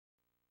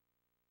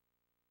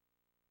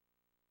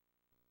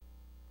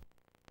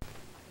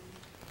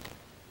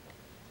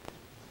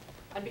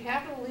On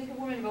behalf of the League of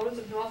Women Voters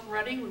of North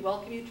Reading, we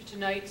welcome you to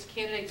tonight's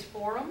Candidates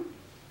Forum.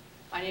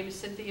 My name is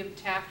Cynthia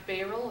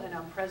Taft-Bayrill, and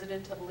I'm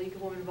president of the League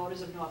of Women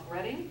Voters of North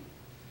Reading.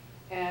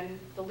 And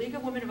the League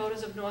of Women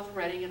Voters of North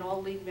Reading and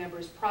all league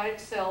members pride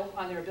itself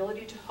on their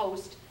ability to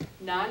host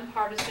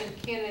nonpartisan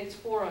candidates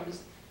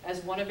forums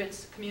as one of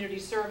its community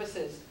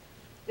services.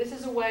 This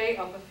is a way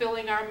of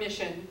fulfilling our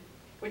mission,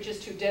 which is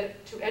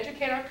to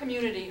educate our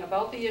community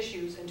about the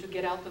issues and to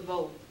get out the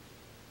vote.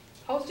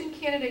 Hosting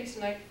candidates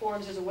night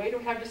forums is a way to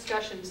have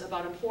discussions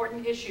about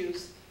important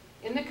issues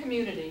in the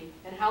community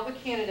and how the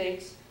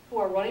candidates who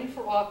are running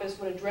for office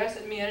would address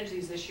and manage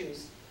these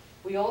issues.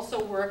 We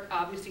also work,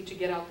 obviously, to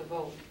get out the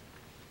vote.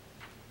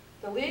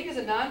 The League is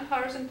a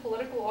nonpartisan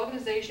political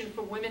organization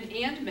for women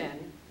and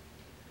men,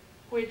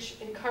 which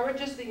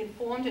encourages the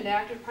informed and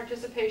active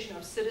participation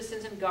of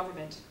citizens in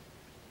government.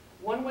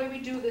 One way we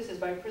do this is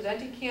by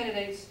presenting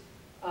candidates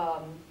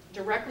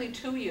directly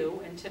to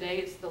you, and today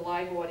it's the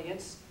live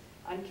audience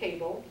on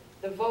cable,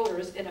 the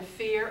voters, in a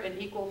fair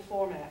and equal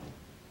format.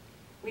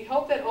 We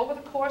hope that over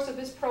the course of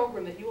this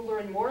program that you will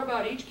learn more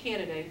about each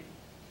candidate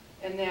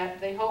and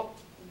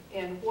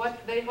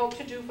what they hope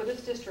to do for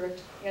this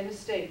district and the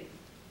state.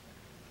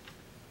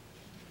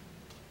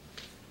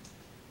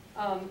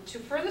 To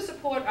further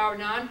support our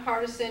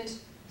nonpartisan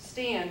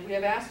stand, we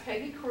have asked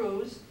Peggy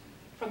Cruz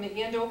from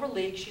the Andover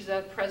League, she's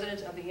the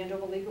president of the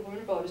Andover League of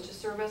Women Voters, to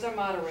serve as our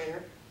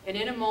moderator. And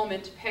in a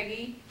moment,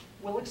 Peggy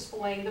will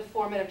explain the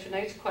format of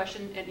tonight's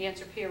question and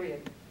answer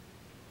period.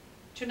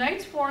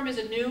 Tonight's forum is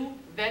a new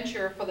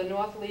venture for the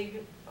North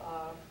League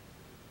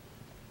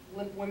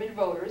Women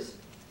Voters.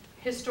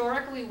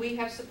 Historically, we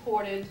have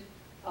supported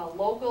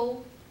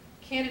local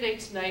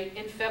candidates night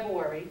in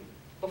February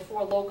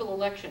before local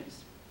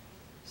elections.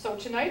 So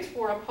tonight's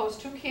forum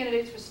hosts two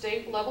candidates for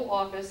state level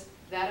office,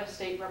 that of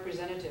state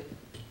representative.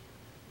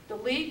 The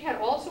League had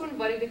also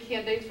invited the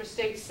candidates for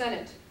state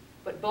senate,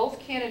 but both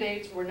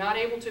candidates were not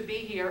able to be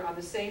here on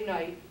the same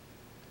night,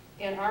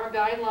 and our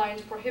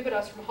guidelines prohibit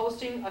us from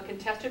hosting a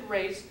contested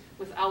race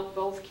without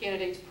both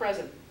candidates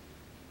present.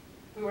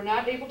 We were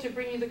not able to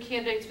bring you the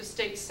candidates for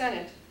state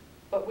senate,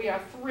 but we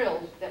are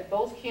thrilled that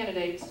both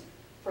candidates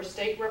for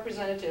state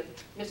representative,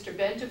 Mr.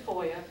 Ben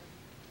Tafoya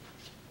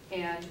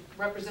and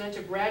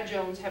Representative Brad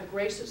Jones, have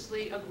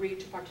graciously agreed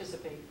to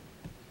participate.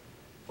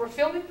 For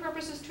filming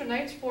purposes,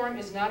 tonight's forum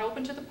is not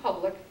open to the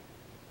public.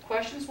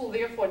 Questions will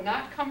therefore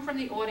not come from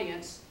the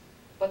audience,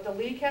 but the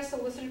League has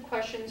solicited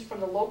questions from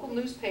the local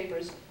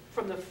newspapers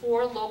from the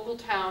 4 local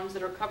towns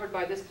that are covered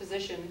by this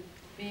position,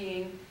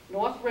 being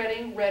North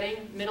Reading,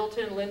 Reading,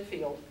 Middleton, and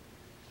Lynnfield.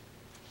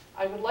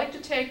 I would like to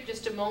take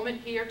just a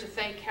moment here to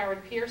thank Karen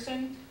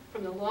Pearson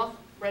from the North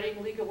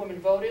Reading League of Women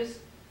Voters,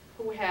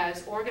 who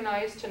has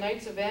organized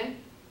tonight's event,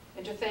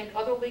 and to thank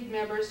other League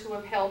members who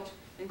have helped,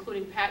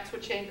 including Pat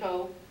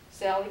Swachenko,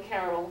 Sally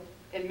Carroll,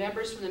 and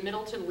members from the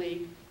Middleton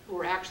League who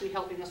are actually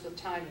helping us with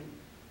timing.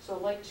 So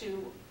I'd like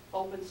to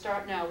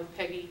start now with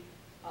Peggy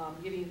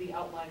giving you the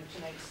outline of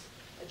tonight's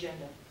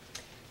agenda.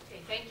 Okay,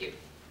 thank you,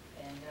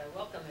 and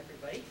welcome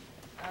everybody.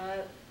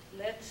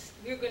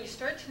 We're going to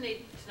start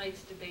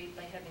tonight's debate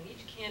by having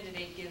each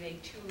candidate give a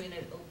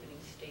 2-minute opening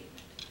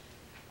statement.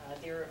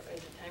 There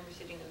is a timer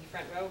sitting in the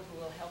front row who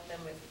will help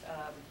them with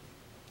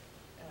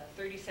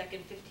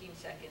 30-second,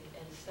 15-second,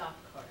 and stop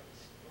cards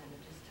when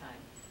it is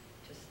time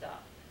to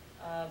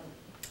stop.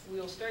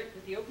 We'll start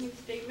with the opening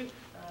statement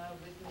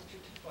with Mr.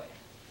 Tafoya.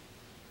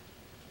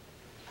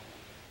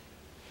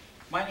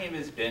 My name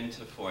is Ben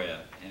Tafoya,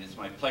 and it's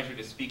my pleasure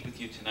to speak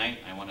with you tonight.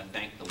 I want to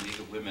thank the League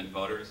of Women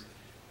Voters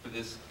for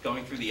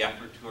going through the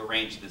effort to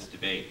arrange this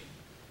debate.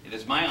 It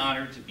is my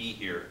honor to be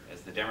here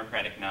as the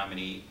Democratic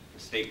nominee for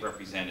state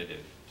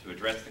representative to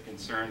address the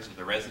concerns of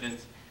the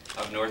residents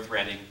of North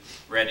Reading,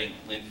 Reading,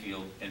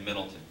 Lynnfield, and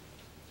Middleton.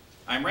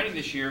 I'm running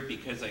this year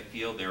because I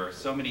feel there are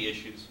so many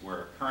issues where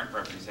our current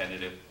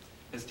representative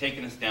has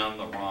taken us down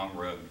the wrong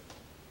road.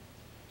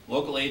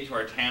 Local aid to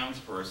our towns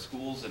for our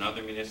schools and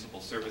other municipal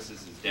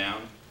services is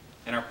down,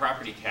 and our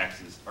property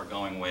taxes are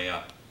going way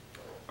up.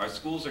 Our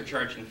schools are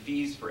charging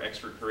fees for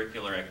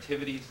extracurricular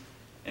activities,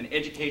 and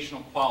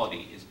educational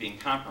quality is being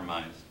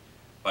compromised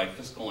by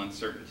fiscal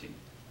uncertainty.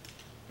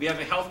 We have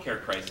a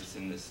healthcare crisis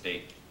in this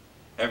state.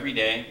 Every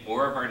day,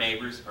 more of our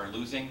neighbors are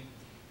losing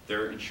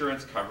their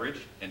insurance coverage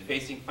and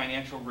facing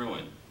financial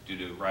ruin due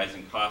to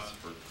rising costs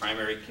for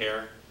primary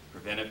care,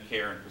 preventive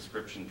care, and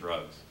prescription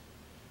drugs.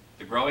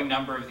 The growing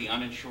number of the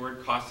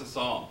uninsured costs us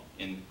all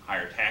in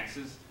higher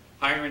taxes,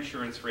 higher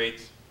insurance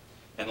rates,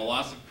 and the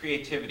loss of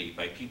creativity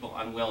by people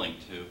unwilling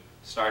to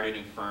start a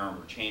new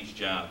firm or change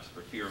jobs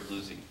for fear of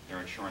losing their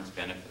insurance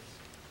benefits.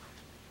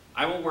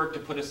 I will work to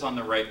put us on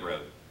the right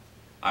road.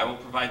 I will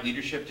provide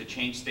leadership to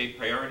change state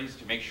priorities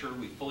to make sure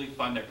we fully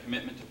fund our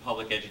commitment to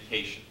public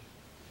education.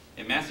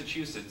 In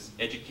Massachusetts,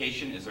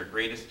 education is our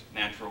greatest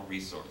natural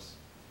resource.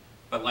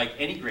 But like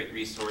any great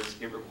resource,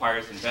 it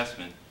requires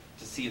investment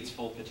to see its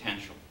full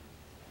potential.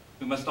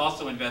 We must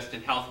also invest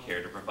in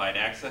healthcare to provide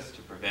access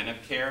to preventive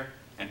care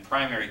and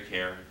primary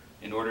care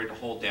in order to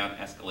hold down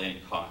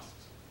escalating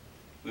costs.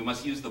 We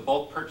must use the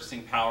bulk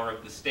purchasing power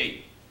of the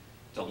state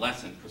to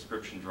lessen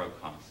prescription drug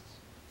costs.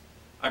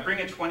 I bring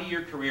a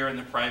 20-year career in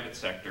the private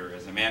sector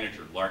as a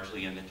manager,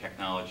 largely in the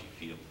technology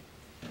field.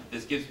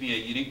 This gives me a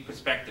unique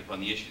perspective on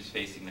the issues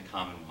facing the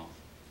Commonwealth.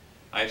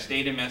 I have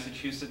stayed in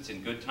Massachusetts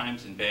in good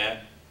times and bad,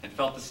 and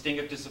felt the sting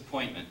of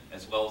disappointment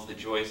as well as the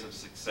joys of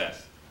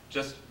success,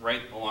 just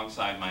right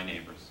alongside my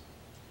neighbors.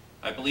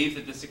 I believe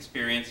that this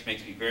experience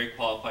makes me very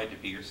qualified to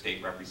be your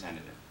state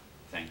representative.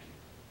 Thank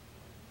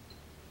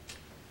you.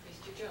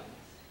 Mr. Jones,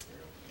 your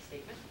opening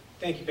statement.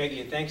 Thank you,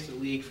 Peggy, and thanks to the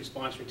League for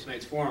sponsoring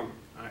tonight's forum.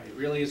 It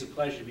really is a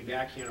pleasure to be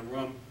back here in a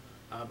room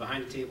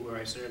behind the table where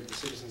I served the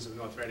citizens of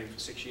North Reading for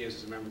 6 years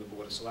as a member of the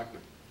Board of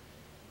Selectmen.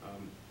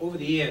 Over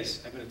the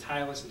years, I've been a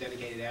tireless and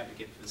dedicated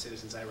advocate for the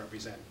citizens I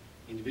represent,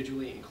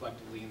 individually and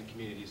collectively in the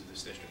communities of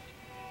this district.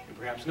 And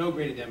perhaps no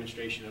greater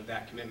demonstration of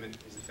that commitment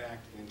is the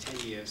fact that in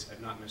 10 years,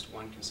 I've not missed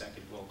one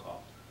consecutive roll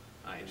call.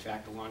 In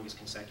fact, the longest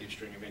consecutive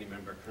string of any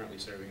member currently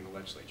serving in the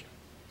legislature.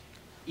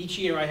 Each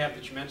year, I have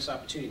the tremendous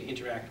opportunity to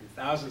interact with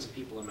thousands of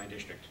people in my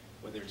district,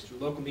 whether it's through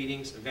local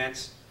meetings,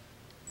 events,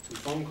 through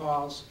phone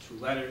calls, through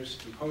letters,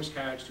 through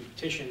postcards, through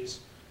petitions,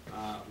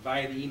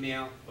 via the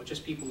email, or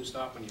just people who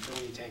stop when you're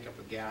filling your tank up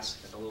with gas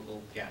at the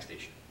local gas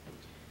station.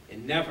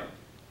 And never,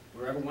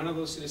 wherever one of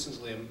those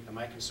citizens live, am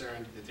I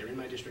concerned that they're in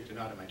my district or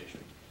not in my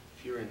district.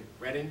 If you're in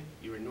Reading,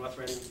 you're in North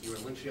Reading, you're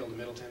in Lynnfield or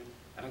Middleton,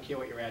 I don't care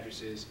what your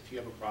address is, if you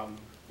have a problem,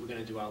 we're going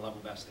to do our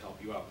level best to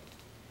help you out.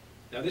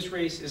 Now, this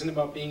race isn't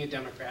about being a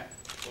Democrat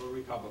or a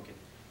Republican.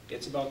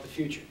 It's about the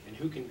future and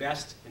who can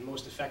best and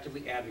most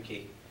effectively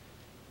advocate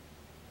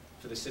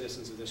for the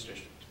citizens of this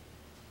district.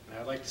 And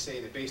I'd like to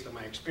say that based on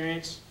my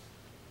experience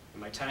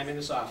and my time in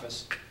this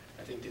office,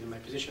 I think that in my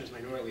position as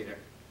minority leader,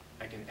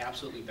 I can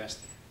absolutely best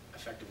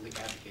effectively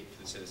advocate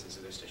for the citizens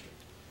of this district.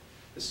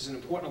 This is an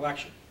important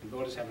election, and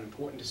voters have an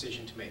important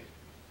decision to make.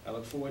 I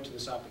look forward to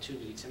this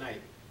opportunity tonight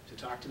to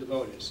talk to the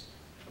voters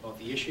about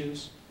the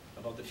issues,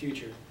 about the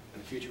future,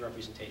 and the future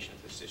representation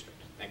of this district.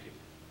 Thank you.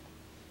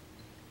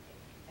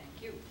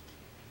 Thank you.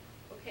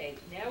 Okay,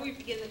 now we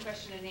begin the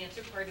question and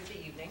answer part of the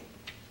evening.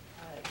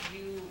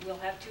 You will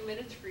have 2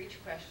 minutes for each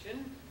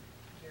question.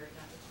 You're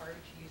not required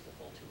to use the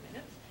full 2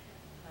 minutes.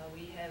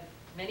 We have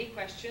many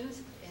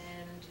questions,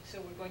 and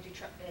so we're going to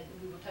try, and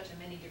we will touch on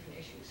many different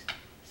issues.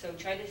 So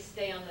try to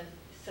stay on the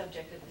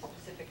subject of the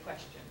specific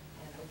question,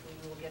 and hopefully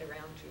we will get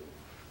around to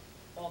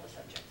all the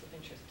subjects of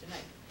interest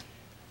tonight.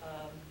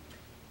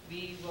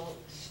 We will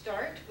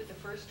start with the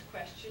first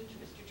question to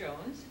Mr.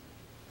 Jones,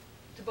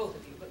 to both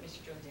of you, but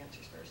Mr. Jones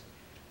answers first.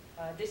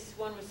 This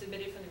one was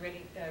submitted from the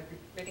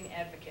Reading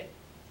Advocate.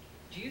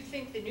 Do you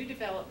think the new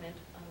development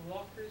on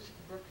Walker's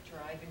Brook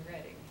Drive in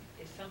Reading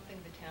is something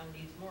the town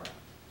needs more of?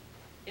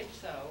 If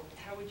so,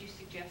 how would you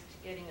suggest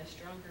getting a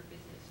stronger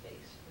business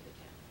base for the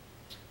town?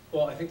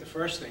 Well, I think the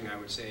first thing I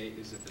would say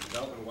is that the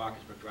development of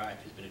Walker's Brook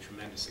Drive has been a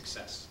tremendous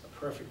success, a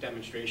perfect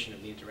demonstration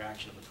of the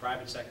interaction of the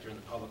private sector and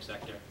the public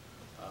sector,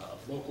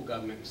 of local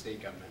government and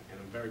state government, and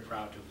I'm very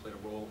proud to have played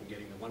a role in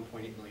getting the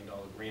 $1.8 million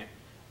grant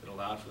that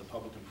allowed for the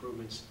public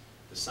improvements,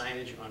 the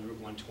signage on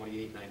Route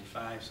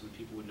 128-95 so that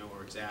people would know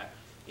where it's at,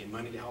 and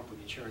money to help with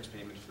the insurance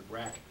payment for the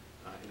BRAC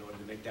in order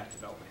to make that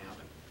development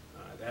happen.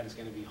 That is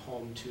going to be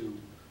home to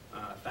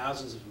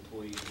thousands of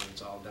employees when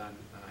it's all done,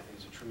 and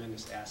is a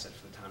tremendous asset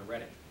for the town of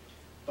Reading.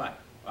 But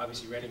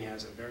obviously Reading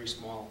has a very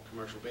small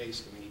commercial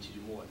base and we need to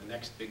do more. The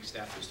next big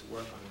step is to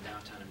work on the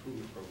downtown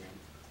improvement program.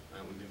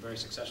 We've been very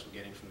successful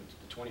getting from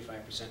the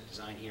 25%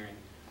 design hearing,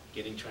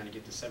 trying to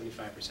get to 75%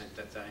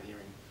 design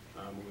hearing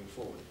moving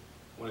forward.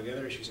 One of the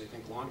other issues I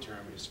think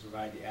long-term is to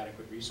provide the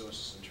adequate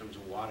resources in terms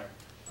of water.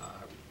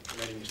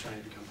 Reading is trying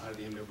to become part of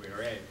the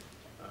MWRA,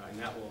 and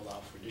that will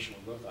allow for additional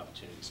growth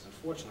opportunities.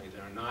 Unfortunately,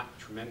 there are not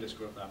tremendous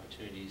growth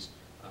opportunities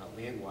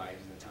land-wise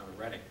in the town of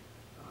Reading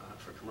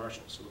for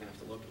commercial, so we're going to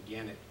have to look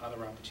again at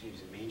other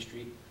opportunities at Main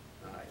Street.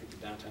 I think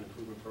the downtown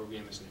improvement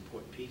program is an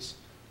important piece.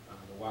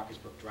 The Walker's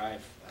Brook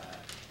Drive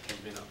has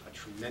been a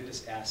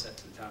tremendous asset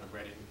to the town of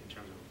Reading in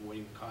terms of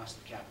avoiding the cost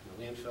of capping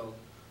the landfill,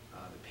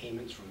 the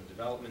payments from the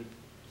development,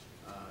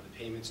 the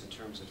payments in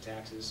terms of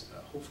taxes.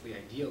 Hopefully,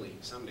 ideally,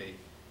 someday,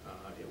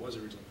 it was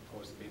originally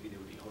proposed that maybe there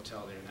would be a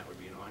hotel there and that would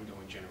be an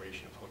ongoing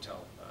generation of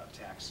hotel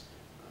tax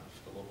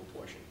for the local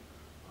portion.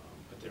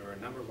 But there are a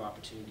number of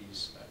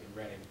opportunities in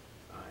Reading,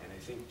 and I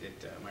think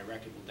that my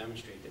record will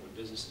demonstrate that when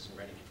businesses in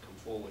Reading have come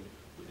forward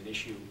with an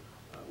issue,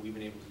 we've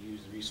been able to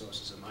use the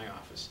resources of my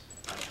office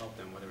to help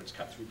them, whether it's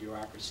cut through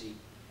bureaucracy,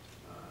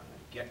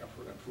 get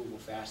approval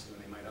faster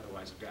than they might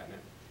otherwise have gotten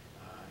it.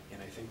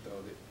 And I think,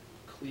 though, that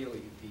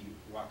clearly the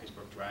Walker's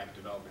Brook Drive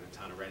development in the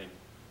town of Reading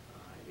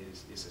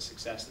is a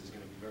success that is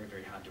going to be very,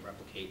 very hard to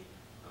replicate,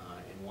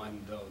 and one,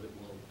 though, that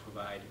will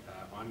provide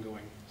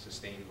ongoing,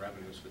 sustained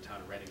revenues for the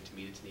town of Reading to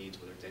meet its needs,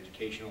 whether it's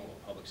educational or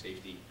public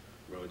safety,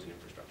 roads, and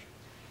infrastructure.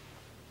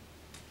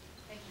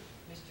 Thank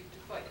you. Mr.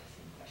 DeFoya,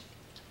 same question.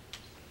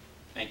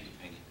 Thank you,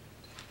 Peggy.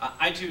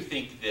 I too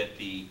think that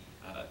the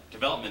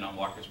development on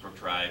Walker's Brook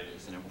Drive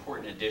is an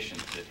important addition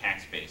to the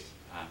tax base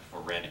for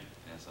Reading.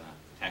 As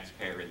a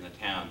taxpayer in the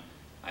town,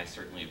 I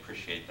certainly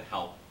appreciate the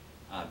help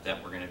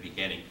that we're going to be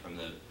getting from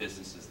the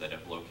businesses that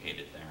have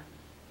located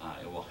there.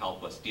 It will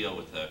help us deal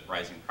with the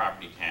rising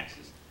property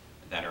taxes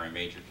that are a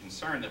major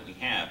concern that we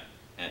have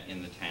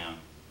in the town.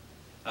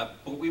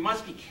 But we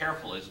must be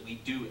careful as we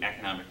do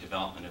economic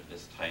development of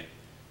this type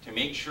to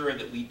make sure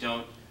that we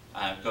don't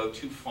go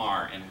too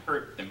far and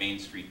hurt the Main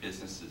Street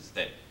businesses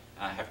that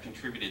have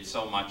contributed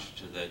so much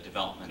to the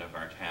development of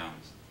our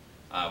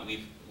towns.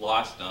 We've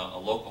lost a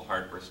local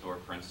hardware store,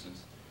 for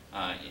instance,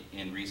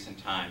 in recent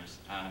times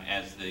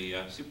as the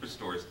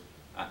superstores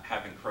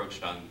have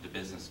encroached on the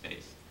business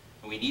space.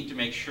 And we need to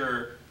make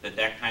sure that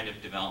that kind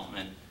of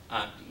development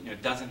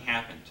doesn't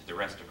happen to the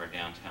rest of our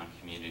downtown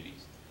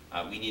communities.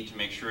 We need to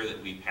make sure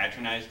that we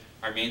patronize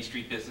our Main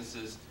Street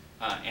businesses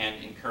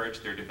and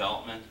encourage their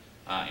development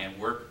and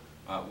work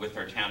with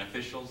our town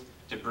officials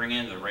to bring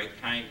in the right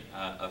kind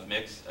of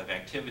mix of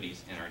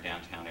activities in our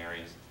downtown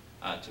areas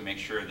to make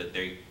sure that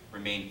they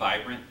remain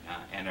vibrant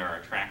and are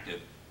attractive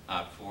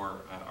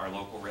for our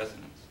local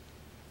residents.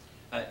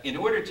 In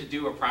order to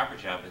do a proper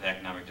job with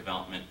economic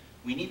development,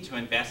 we need to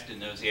invest in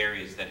those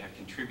areas that have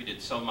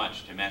contributed so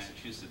much to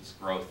Massachusetts'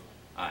 growth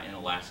in the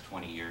last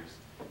 20 years.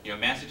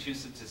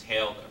 Massachusetts is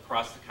hailed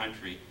across the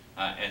country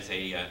as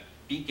a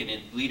beacon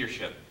in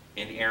leadership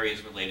in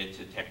areas related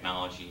to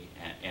technology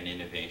and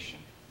innovation.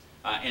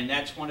 And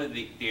that's one of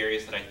the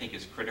areas that I think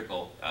is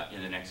critical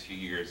in the next few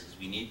years, is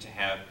we need to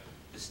have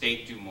the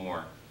state do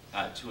more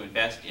to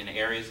invest in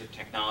areas of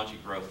technology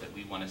growth that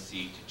we want to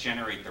see to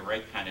generate the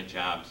right kind of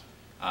jobs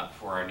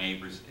for our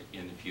neighbors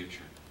in the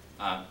future.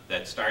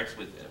 That starts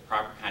with a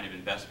proper kind of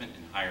investment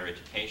in higher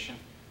education,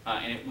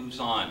 and it moves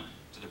on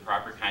to the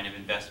proper kind of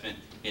investment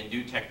in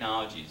new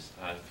technologies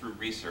through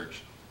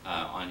research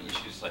on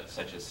issues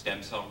such as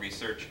stem cell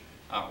research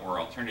or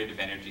alternative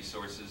energy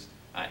sources,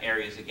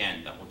 areas,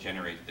 again, that will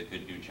generate the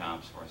good new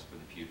jobs for us for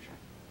the future.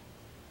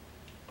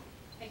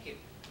 Thank you.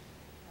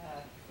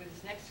 For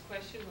this next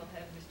question, we'll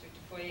have Mr.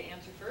 Tafoya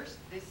answer first.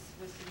 This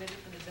was submitted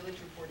from the Village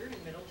Reporter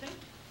in Middleton.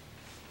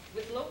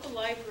 With local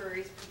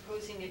libraries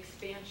proposing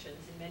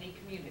expansions in many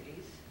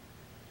communities,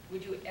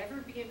 would you ever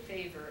be in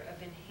favor of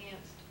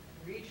enhanced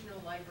regional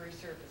library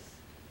service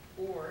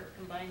or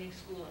combining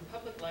school and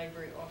public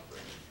library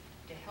offerings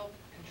to help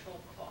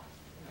control costs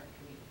in our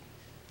communities?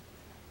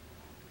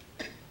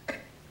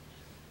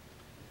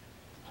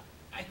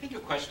 I think a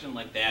question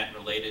like that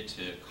related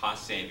to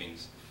cost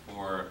savings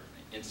for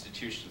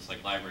institutions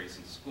like libraries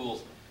and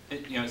schools,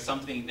 is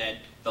something that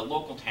the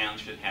local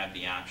towns should have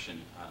the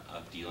option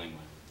of dealing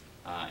with.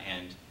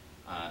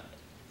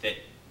 That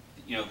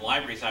the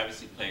libraries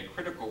obviously play a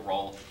critical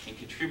role in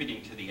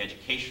contributing to the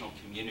educational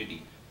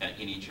community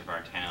in each of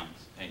our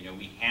towns. And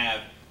we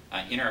have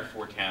in our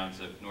 4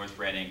 towns of North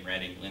Reading,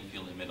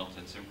 Lynnfield, and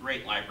Middleton some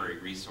great library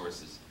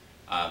resources.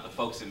 The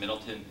folks in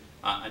Middleton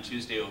on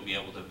Tuesday will be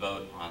able to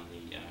vote on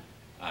the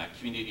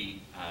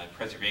Community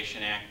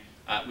Preservation Act,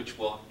 which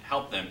will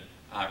help them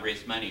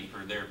raise money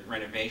for their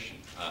renovation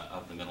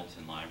of the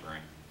Middleton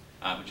Library,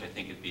 which I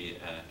think would be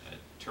a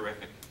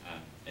terrific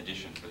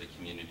addition for the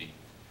community.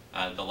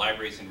 The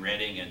libraries in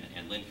Reading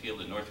and Lynnfield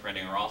and North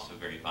Reading are also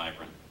very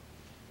vibrant.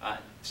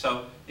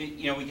 So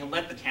we can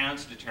let the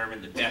towns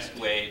determine the best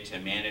way to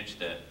manage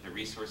the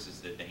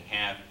resources that they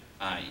have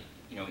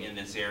in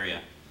this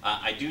area.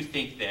 I do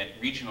think that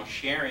regional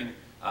sharing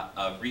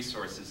of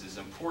resources is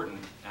important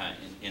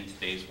in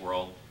today's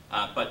world,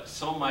 but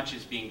so much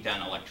is being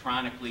done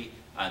electronically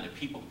that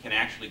people can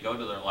actually go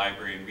to their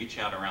library and reach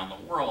out around the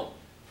world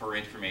for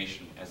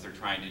information as they're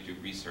trying to do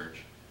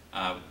research.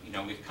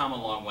 We've come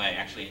a long way.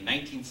 Actually, in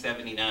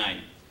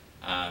 1979,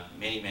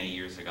 many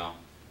years ago,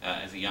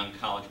 as a young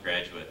college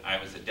graduate, I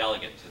was a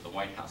delegate to the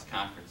White House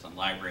Conference on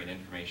Library and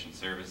Information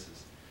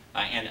Services.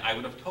 And I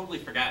would have totally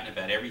forgotten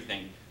about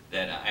everything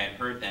that I had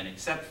heard then,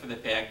 except for the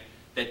fact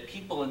that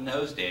people in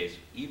those days,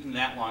 even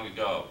that long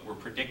ago, were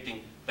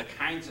predicting the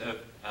kinds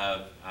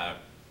of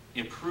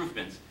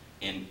improvements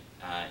in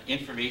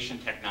information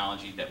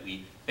technology that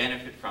we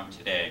benefit from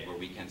today, where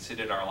we can sit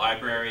at our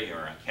library or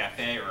a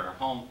cafe or our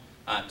home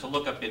to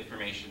look up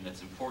information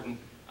that's important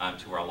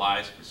to our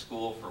lives, for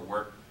school, for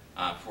work,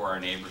 for our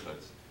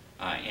neighborhoods.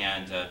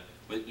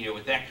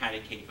 With that kind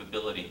of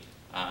capability,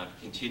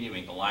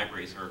 continuing, the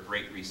libraries are a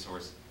great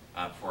resource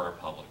for our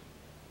public.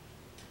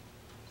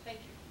 Thank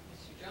you.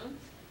 Mr. Jones?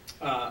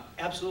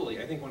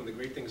 Absolutely. I think one of the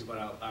great things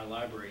about our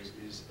libraries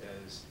is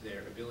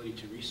their ability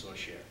to resource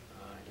share.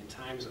 In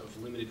times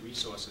of limited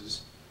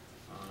resources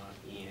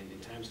and in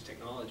times of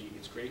technology,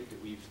 it's great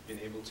that we've been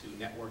able to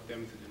network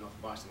them through the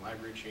North Boston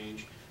Library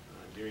Exchange,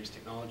 various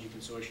technology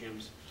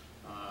consortiums.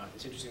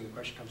 It's interesting, the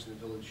question comes from the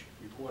Village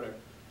Reporter.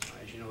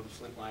 As you know, the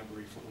Flint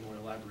Library, Flint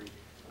Memorial Library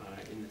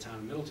in the town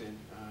of Middleton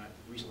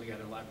recently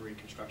got a library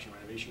construction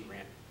renovation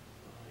grant,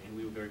 and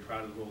we were very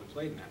proud of the role we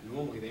played in that.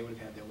 Normally, they would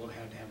have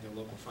had to have their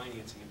local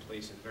financing in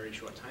place in a very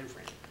short time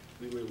frame.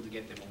 We were able to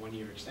get them a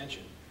 1-year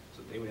extension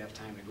so that they would have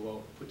time to go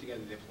out, put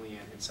together their plan,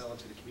 and sell it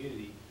to the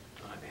community,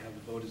 and have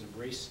the voters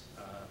embrace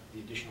the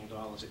additional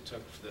dollars it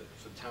took for the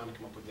town to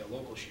come up with their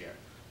local share.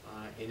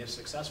 And if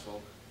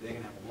successful, they're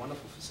going to have a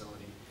wonderful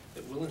facility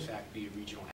that will, in fact, be a regional